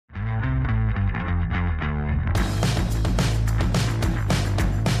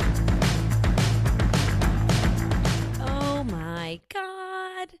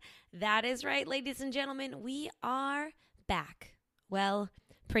That is right, ladies and gentlemen. We are back. Well,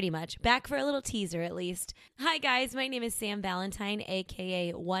 pretty much. Back for a little teaser, at least. Hi, guys. My name is Sam Valentine,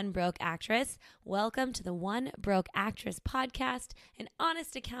 a.k.a. One Broke Actress. Welcome to the One Broke Actress podcast, an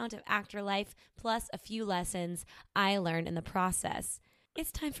honest account of actor life, plus a few lessons I learned in the process. It's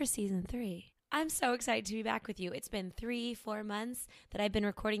time for season 3. I'm so excited to be back with you. It's been 3-4 months that I've been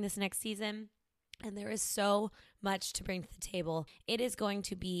recording this next season, and there is so much to bring to the table. It is going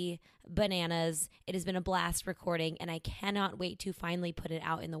to be bananas. It has been a blast recording, and I cannot wait to finally put it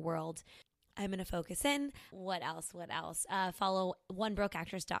out in the world. I'm going to focus in. What else? Follow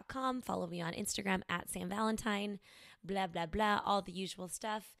onebrokeactress.com. Follow me on Instagram at Sam Valentine. Blah, blah, blah. All the usual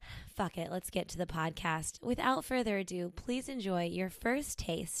stuff. Fuck it. Let's get to the podcast. Without further ado, please enjoy your first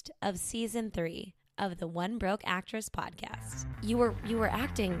taste of season 3 of the One Broke Actress podcast. You were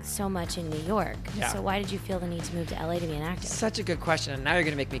acting so much in New York. Yeah. So why did you feel the need to move to LA to be an actor? Such a good question. And now you're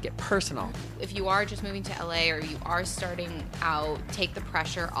going to make me get personal. If you are just moving to LA or you are starting out, take the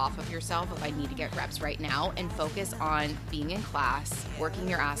pressure off of yourself of I need to get reps right now and focus on being in class, working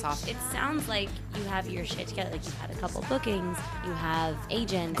your ass off. It sounds like you have your shit together. Like you've had a couple bookings, you have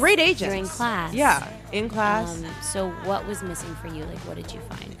agents. Great agents. During class. Yeah, in class. So what was missing for you? Like what did you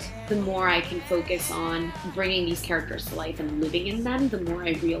find? The more I can focus on bringing these characters to life and living in them, the more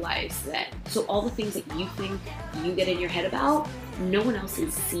I realize that, so all the things that you think you get in your head about, no one else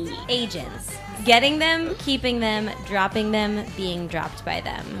is seeing. Agents. Getting them, keeping them, dropping them, being dropped by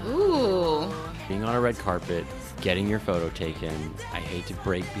them. Ooh. Being on a red carpet, getting your photo taken. I hate to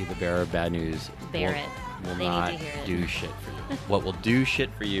be the bearer of bad news. Bear it. Will They need not to hear it. do shit for you. What will do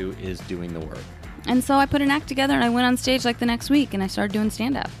shit for you is doing the work. And so I put an act together and I went on stage like the next week and I started doing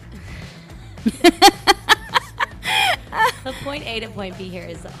stand-up. The point A to point B here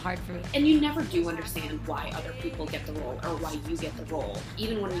is hard for me. And you never do understand why other people get the role or why you get the role.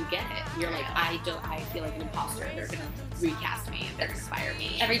 Even when you get it, you're like, I feel like an imposter. They're going to recast me and they're going to fire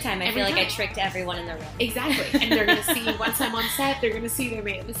me. Every time I feel like I tricked everyone in the room. Exactly. And they're going to see, once I'm on set, they're going to see they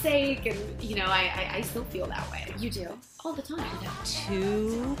made a mistake. And, you know, I still feel that way. You do? All the time.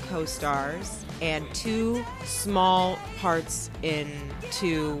 2 co-stars and 2 small parts in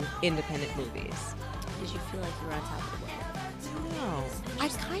 2 independent movies. Did you feel like you were on top of the world? No, I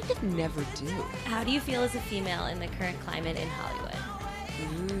kind of never do. How do you feel as a female in the current climate in Hollywood?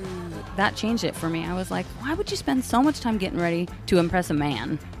 That changed it for me. I was like, why would you spend so much time getting ready to impress a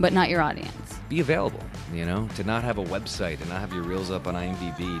man, but not your audience? Be available, you know, to not have a website and not have your reels up on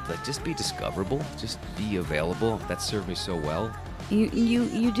IMDb. Like, just be discoverable, just be available. That served me so well.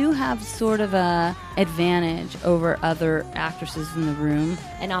 You do have sort of a advantage over other actresses in the room.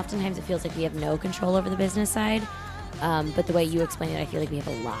 And oftentimes it feels like we have no control over the business side. But the way you explain it, I feel like we have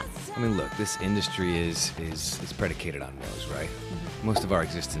a lot. I mean, look, this industry is predicated on no's, right? Mm-hmm. Most of our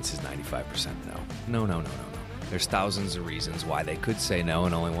existence is 95% no. No. There's thousands of reasons why they could say no,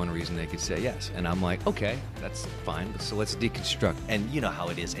 and only one reason they could say yes. And I'm like, okay, that's fine. So let's deconstruct. And you know how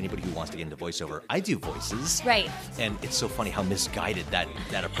it is. Anybody who wants to get into voiceover, I do voices. Right. And it's so funny how misguided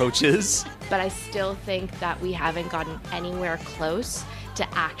that approach is. But I still think that we haven't gotten anywhere close to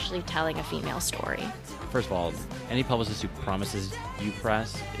actually telling a female story. First of all, any publicist who promises you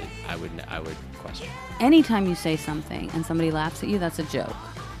press, I would question. Anytime you say something and somebody laughs at you, that's a joke.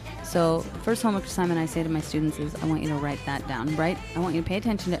 So first homework assignment I say to my students is I want you to write that down. I want you to pay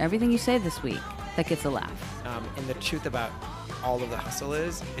attention to everything you say this week that gets a laugh. And the truth about all of the hustle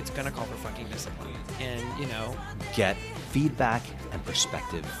is it's going to call for fucking discipline. And, you know, Get feedback and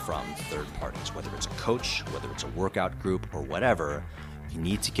perspective from third parties, whether it's a coach, whether it's a workout group, or whatever. You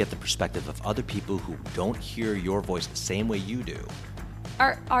need to get the perspective of other people who don't hear your voice the same way you do.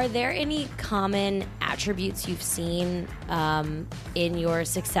 Are there any common attributes you've seen in your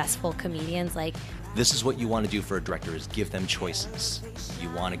successful comedians? Like, This is what you want to do for a director, is give them choices. You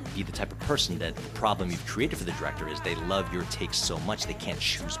want to be the type of person that the problem you've created for the director is they love your takes so much they can't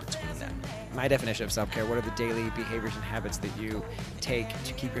choose between them. my definition of self-care, what are the daily behaviors and habits that you take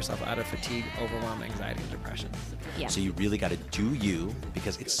to keep yourself out of fatigue, overwhelm, anxiety, and depression? Yeah. So you really got to do you,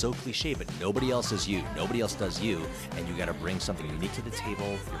 because it's so cliche, but nobody else is you. Nobody else does you, and you got to bring something unique to the table,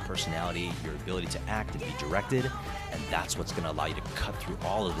 your personality, your ability to act and be directed, and that's what's going to allow you to cut through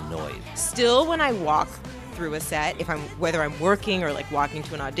all of the noise. Still, when I walk through a set, whether I'm working or like walking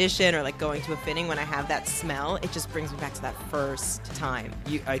to an audition or like going to a fitting, when I have that smell, it just brings me back to that first time.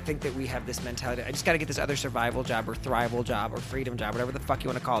 I think that we have this mentality, I just got to get this other survival job or thrival job or freedom job, whatever the fuck you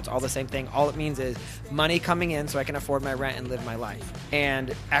want to call it. It's all the same thing. All it means is money coming in so I can afford my rent and live my life.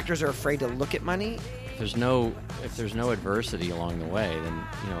 And actors are afraid to look at money there's no adversity along the way, then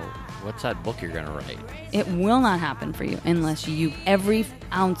what's that book you're gonna write? It will not happen for you unless every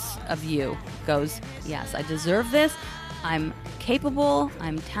ounce of you goes, yes, I deserve this. I'm capable.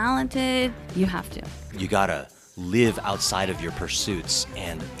 I'm talented. You have to. You gotta live outside of your pursuits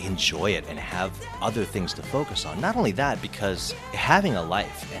and enjoy it and have other things to focus on. Not only that, because having a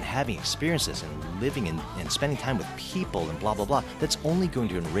life and having experiences and living and spending time with people and blah, blah, blah, that's only going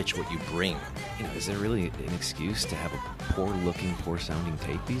to enrich what you bring. Is there really an excuse to have a poor-looking, poor-sounding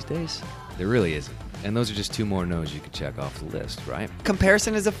tape these days? There really isn't. And those are just 2 more no's you could check off the list, right?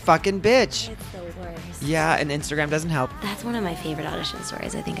 Comparison is a fucking bitch. It's the worst. Yeah, and Instagram doesn't help. That's one of my favorite audition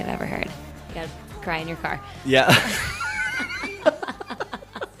stories I think I've ever heard. You gotta cry in your car. Yeah.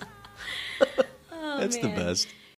 Oh, That's the man. best.